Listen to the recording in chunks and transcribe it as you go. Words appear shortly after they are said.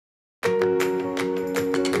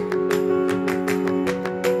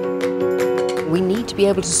be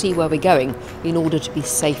able to see where we're going in order to be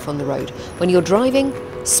safe on the road. When you're driving,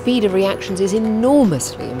 speed of reactions is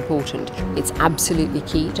enormously important. It's absolutely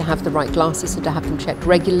key to have the right glasses and to have them checked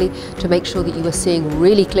regularly to make sure that you are seeing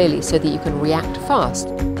really clearly so that you can react fast.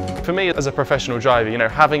 For me, as a professional driver,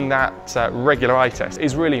 having that regular eye test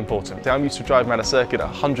is really important. I'm used to driving around a circuit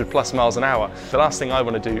at 100+ miles an hour. The last thing I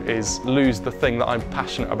want to do is lose the thing that I'm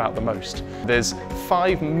passionate about the most. There's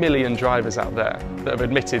 5 million drivers out there that have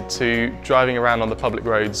admitted to driving around on the public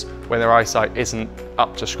roads when their eyesight isn't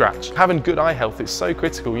up to scratch. Having good eye health is so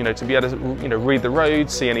critical, to be able to read the road,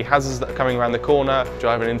 see any hazards that are coming around the corner,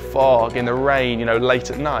 driving in fog, in the rain,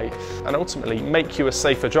 late at night, and ultimately make you a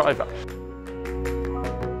safer driver.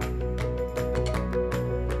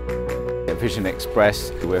 At Vision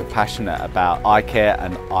Express, we're passionate about eye care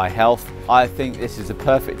and eye health. I think this is a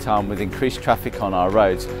perfect time, with increased traffic on our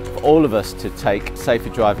roads, for all of us to take safer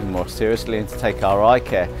driving more seriously and to take our eye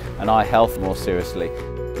care and eye health more seriously.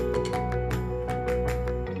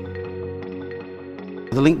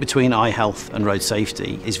 The link between eye health and road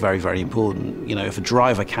safety is very, very important. If a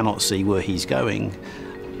driver cannot see where he's going,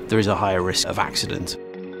 there is a higher risk of accident.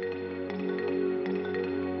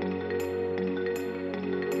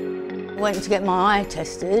 I went to get my eye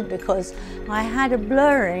tested because I had a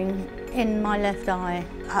blurring in my left eye.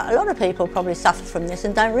 A lot of people probably suffer from this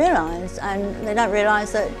and don't realise, and they don't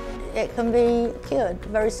realise that it can be cured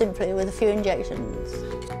very simply with a few injections.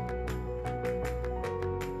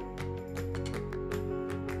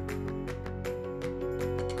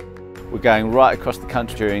 We're going right across the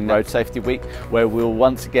country during Road Safety Week, where we'll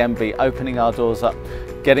once again be opening our doors up,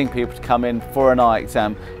 getting people to come in for an eye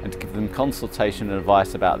exam and to give them consultation and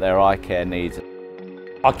advice about their eye care needs.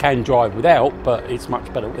 I can drive without, but it's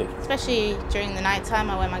much better with. Especially during the night time,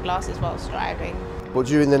 I wear my glasses whilst driving. But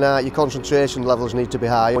during the night, your concentration levels need to be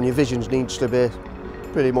high and your vision needs to be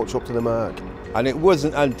pretty much up to the mark. And it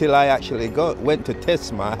wasn't until I actually went to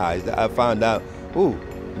test my eyes that I found out, oh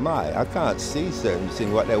my, I can't see certain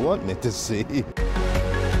things what they want me to see.